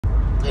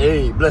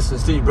Hey,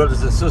 blessings to you,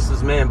 brothers and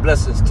sisters, man.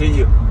 Blessings to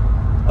you.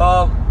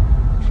 I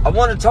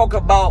want to talk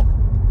about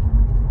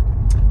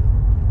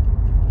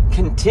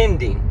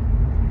contending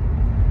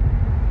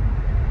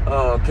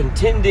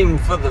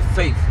for the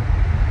faith.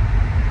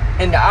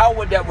 In the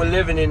hour that we're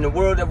living in, the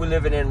world that we're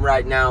living in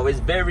right now, it's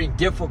very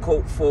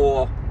difficult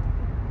for,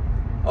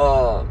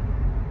 I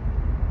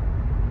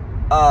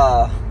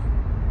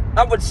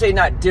would say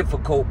not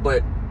difficult,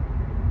 but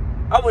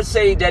I would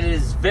say that it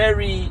is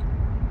very,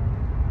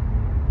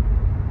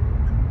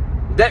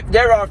 that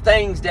there are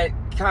things that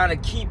kind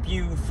of keep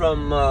you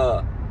from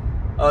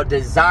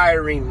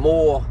desiring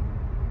more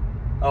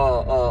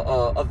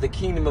of the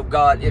kingdom of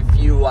God if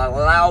you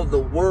allow the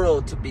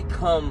world to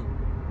become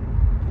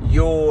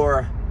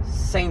your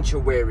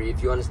sanctuary,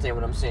 if you understand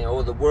what I'm saying,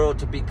 or the world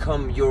to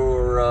become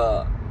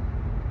your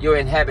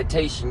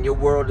inhabitation, your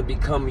world to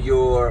become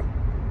your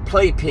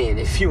playpen,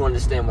 if you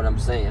understand what I'm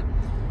saying.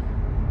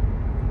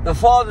 The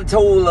Father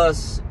told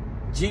us,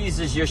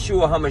 Jesus,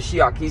 Yeshua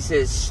HaMashiach, he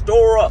says,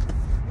 store up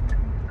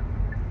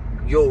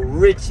your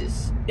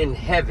riches in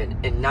heaven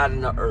and not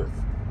in the earth.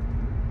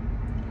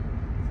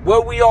 Where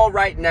we are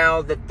right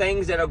now, the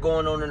things that are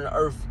going on in the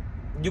earth,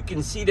 you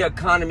can see the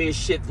economy is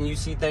shifting. You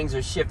see things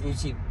are shifting. You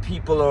see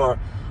people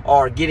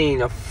are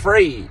getting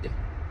afraid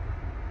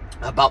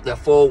about their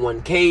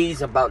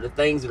 401ks, about the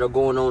things that are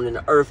going on in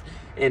the earth.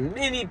 And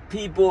many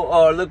people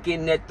are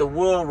looking at the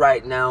world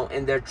right now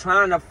and they're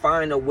trying to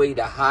find a way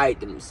to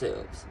hide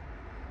themselves.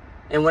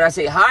 And when I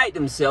say hide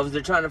themselves,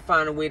 they're trying to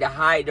find a way to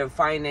hide their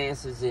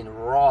finances in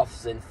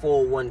Roths and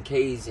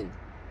 401ks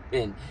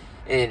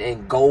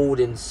and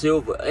gold and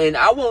silver. And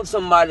I want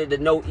somebody to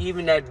know,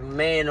 even that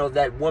man or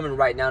that woman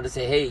right now, to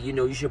say, hey, you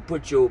know, you should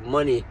put your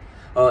money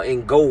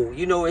in gold.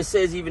 You know, it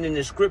says even in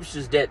the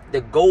scriptures that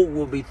the gold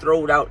will be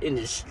thrown out in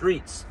the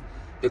streets.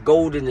 The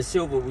gold and the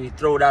silver will be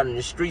thrown out in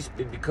the streets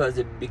because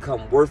it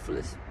become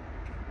worthless.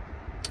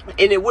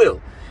 And it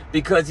will.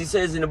 Because he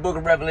says in the book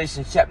of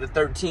Revelation chapter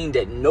 13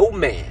 that no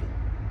man,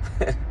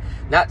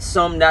 not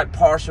some, not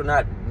partial,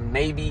 not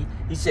maybe,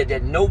 he said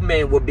that no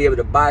man will be able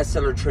to buy,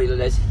 sell, or trade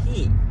unless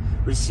he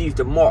receives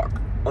the mark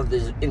of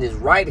this in his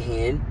right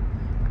hand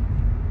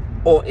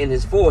or in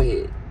his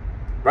forehead,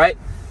 right?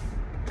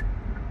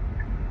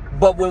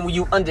 But when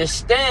you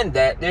understand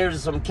that,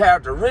 there's some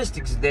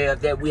characteristics there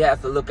that we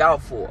have to look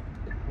out for.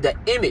 The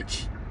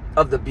image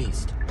of the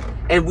beast.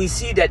 And we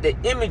see that the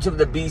image of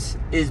the beast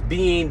is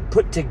being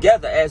put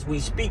together as we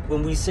speak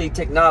when we say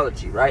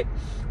technology, right?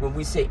 When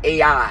we say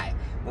AI,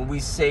 when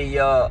we say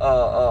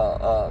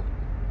the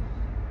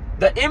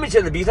image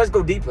of the beast, let's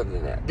go deeper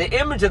than that. The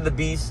image of the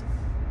beast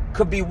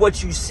could be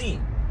what you see.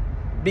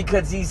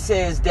 Because he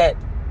says that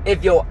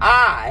if your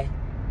eye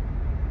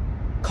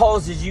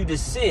causes you to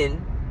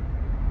sin,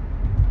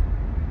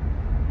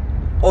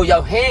 or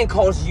your hand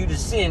causes you to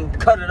sin,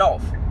 cut it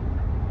off.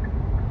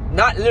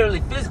 Not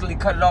literally physically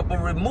cut it off, but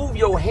remove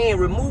your hand,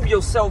 remove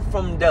yourself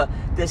from the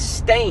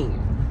stain,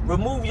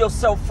 remove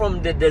yourself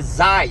from the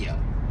desire.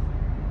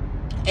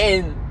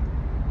 And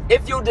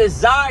if your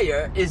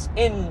desire is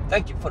in,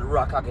 thank you for the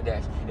Ruach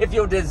HaKodesh, if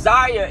your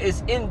desire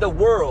is in the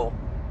world,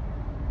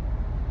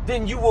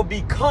 then you will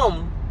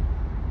become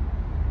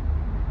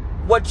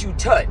what you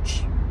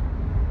touch,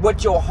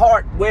 what your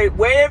heart,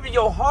 wherever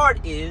your heart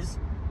is,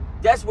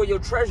 that's where your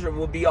treasure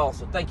will be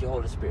also. Thank you,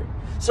 Holy Spirit.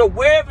 So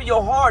wherever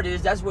your heart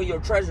is, that's where your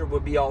treasure will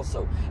be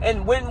also.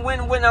 And when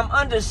I'm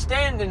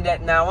understanding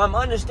that now, I'm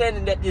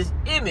understanding that this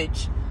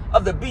image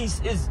of the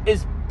beast is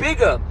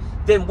bigger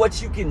than what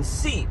you can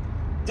see.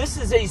 This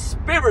is a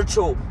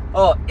spiritual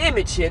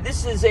image here.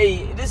 This is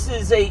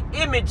a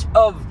image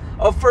of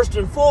first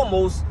and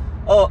foremost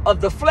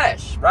of the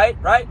flesh, right?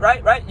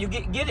 You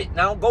get it.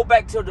 Now go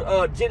back to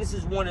the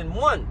Genesis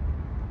 1:1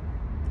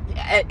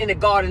 in the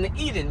Garden of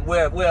Eden,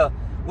 where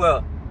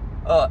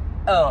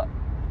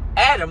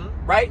Adam,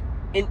 right,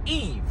 and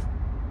Eve,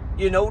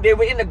 you know, they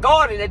were in the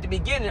garden at the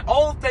beginning.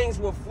 All things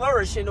were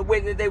flourishing the way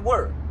that they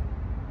were,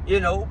 you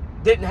know,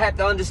 didn't have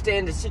to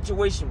understand the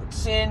situation with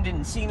sin,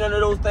 didn't see none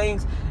of those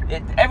things.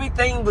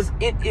 Everything was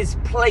in its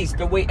place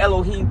the way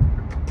Elohim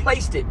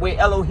placed it, where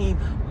Elohim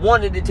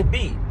wanted it to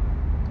be.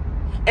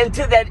 And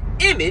to that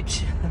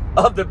image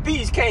of the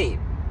beast came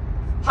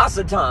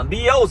Hasatan,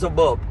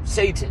 Beelzebub,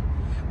 Satan.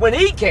 When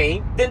he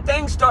came, then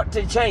things start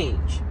to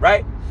change,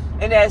 right?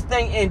 And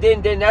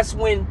then that's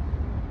when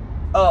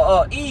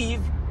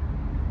Eve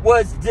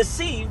was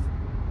deceived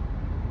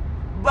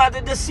by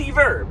the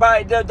deceiver,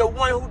 by the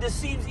one who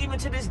deceives even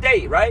to this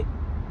day, right?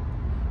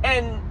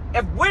 And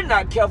if we're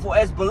not careful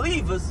as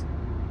believers,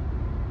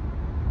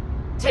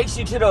 takes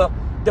you to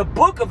the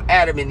book of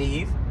Adam and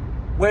Eve,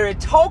 where it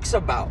talks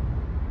about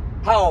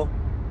how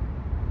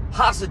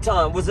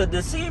Hasatan was a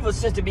deceiver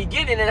since the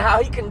beginning and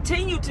how he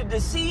continued to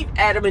deceive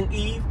Adam and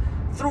Eve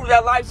through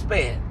their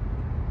lifespan.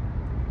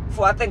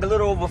 For I think a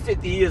little over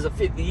 50 years or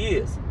 50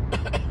 years.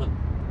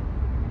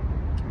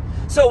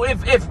 So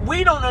if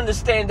we don't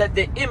understand that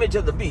the image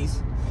of the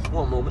beast,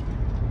 one moment.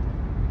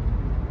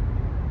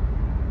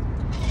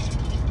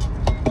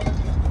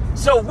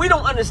 So we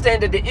don't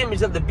understand that the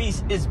image of the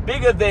beast is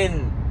bigger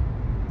than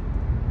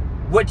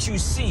what you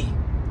see.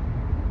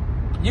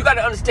 You got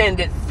to understand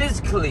that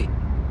physically,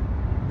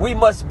 we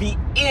must be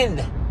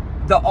in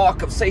the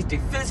ark of safety.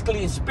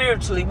 Physically and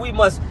spiritually, we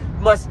must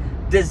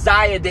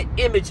desire the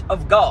image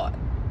of God.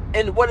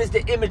 And what is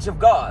the image of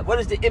God? What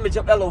is the image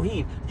of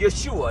Elohim?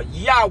 Yeshua,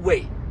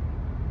 Yahweh,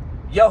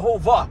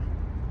 Jehovah,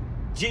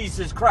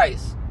 Jesus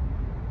Christ.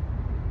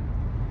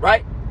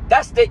 Right?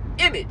 That's the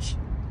image.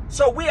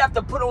 So we have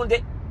to put on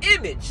the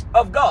image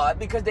of God,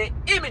 because the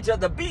image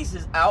of the beast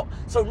is out.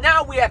 So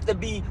now we have to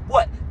be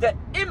what? The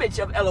image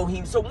of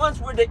Elohim. So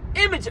once we're the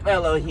image of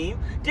Elohim,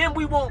 then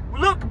we won't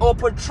look or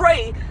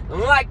portray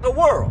like the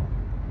world.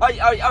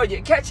 Are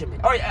you catching me?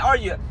 Are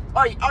you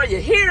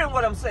hearing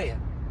what I'm saying?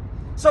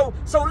 So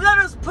let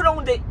us put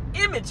on the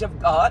image of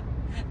God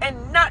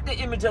and not the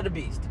image of the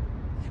beast.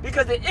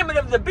 Because the image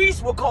of the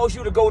beast will cause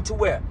you to go to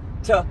where?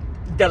 To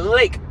the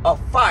lake of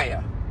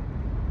fire.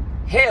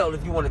 Hell,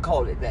 if you want to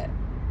call it that.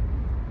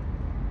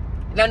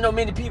 And I know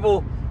many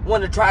people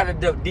want to try to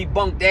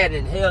debunk that,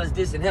 and hell is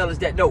this and hell is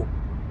that. No.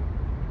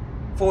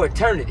 For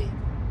eternity.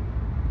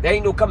 There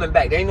ain't no coming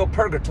back. There ain't no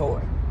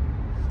purgatory.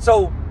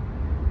 So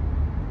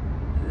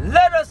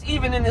let us,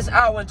 even in this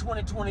hour in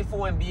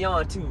 2024 and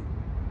beyond, to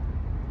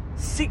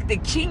seek the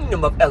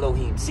kingdom of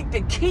Elohim. Seek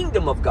the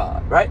kingdom of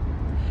God, right?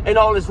 And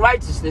all his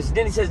righteousness.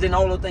 Then he says, then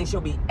all those things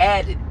shall be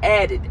added.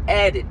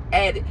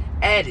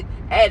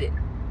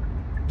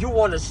 You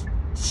want to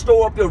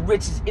store up your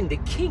riches in the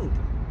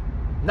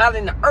kingdom, not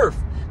in the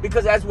earth.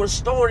 Because as we're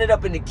storing it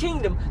up in the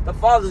kingdom, the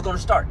Father's going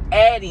to start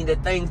adding the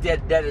things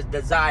that is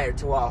desired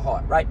to our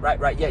heart. Right.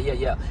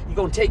 Yeah. He's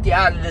going to take you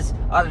out of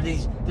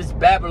this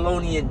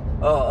Babylonian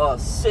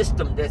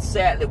system that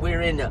sadly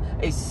we're in,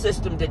 a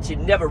system that you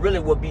never really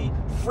will be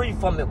free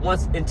from it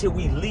once until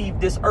we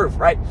leave this earth,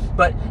 right?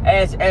 But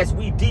as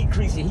we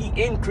decrease and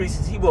he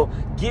increases, he will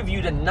give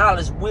you the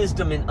knowledge,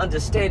 wisdom, and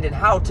understanding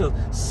how to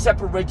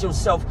separate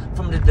yourself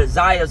from the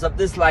desires of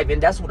this life.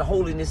 And that's what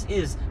holiness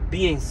is,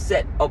 being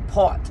set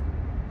apart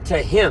to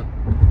him.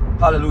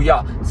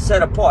 Hallelujah.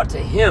 Set apart to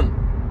him.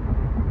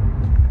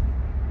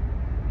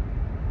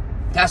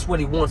 That's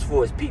what he wants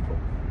for his people.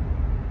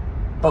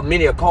 But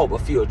many are called, but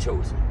few are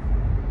chosen.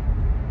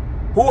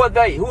 Who are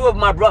they? Who are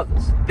my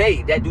brothers?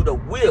 They that do the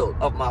will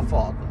of my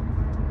Father.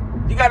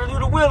 You got to do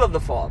the will of the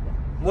Father.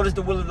 What is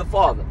the will of the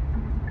Father?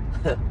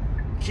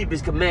 Keep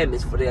his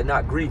commandments, for they are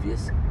not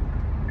grievous.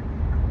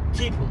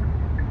 Keep them.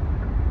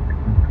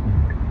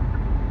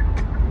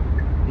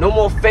 No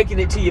more faking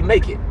it till you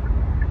make it.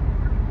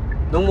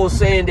 No more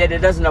saying that it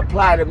doesn't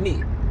apply to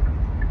me.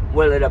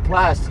 Well, it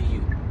applies to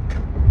you.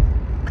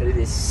 Because it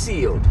is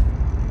sealed,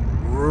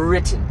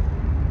 written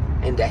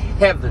in the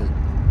heaven,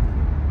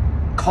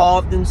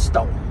 carved in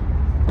stone.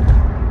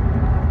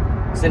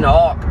 It's in the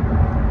ark.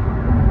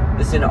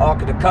 It's in the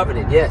ark of the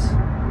covenant, yes.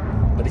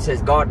 But it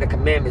says, guard the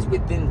commandments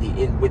within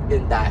thee,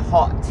 within thy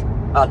heart.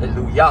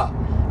 Hallelujah.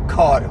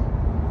 Guard them.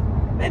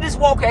 And just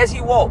walk as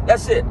he walked.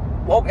 That's it.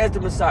 Walk as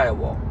the Messiah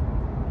walked.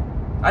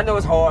 I know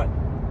it's hard.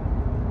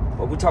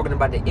 But we're talking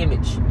about the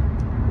image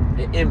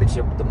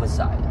of the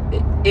Messiah,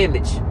 the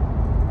image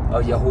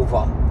of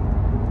Jehovah.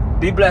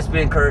 Be blessed,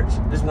 be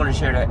encouraged. Just want to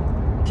share that.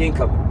 King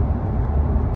coming.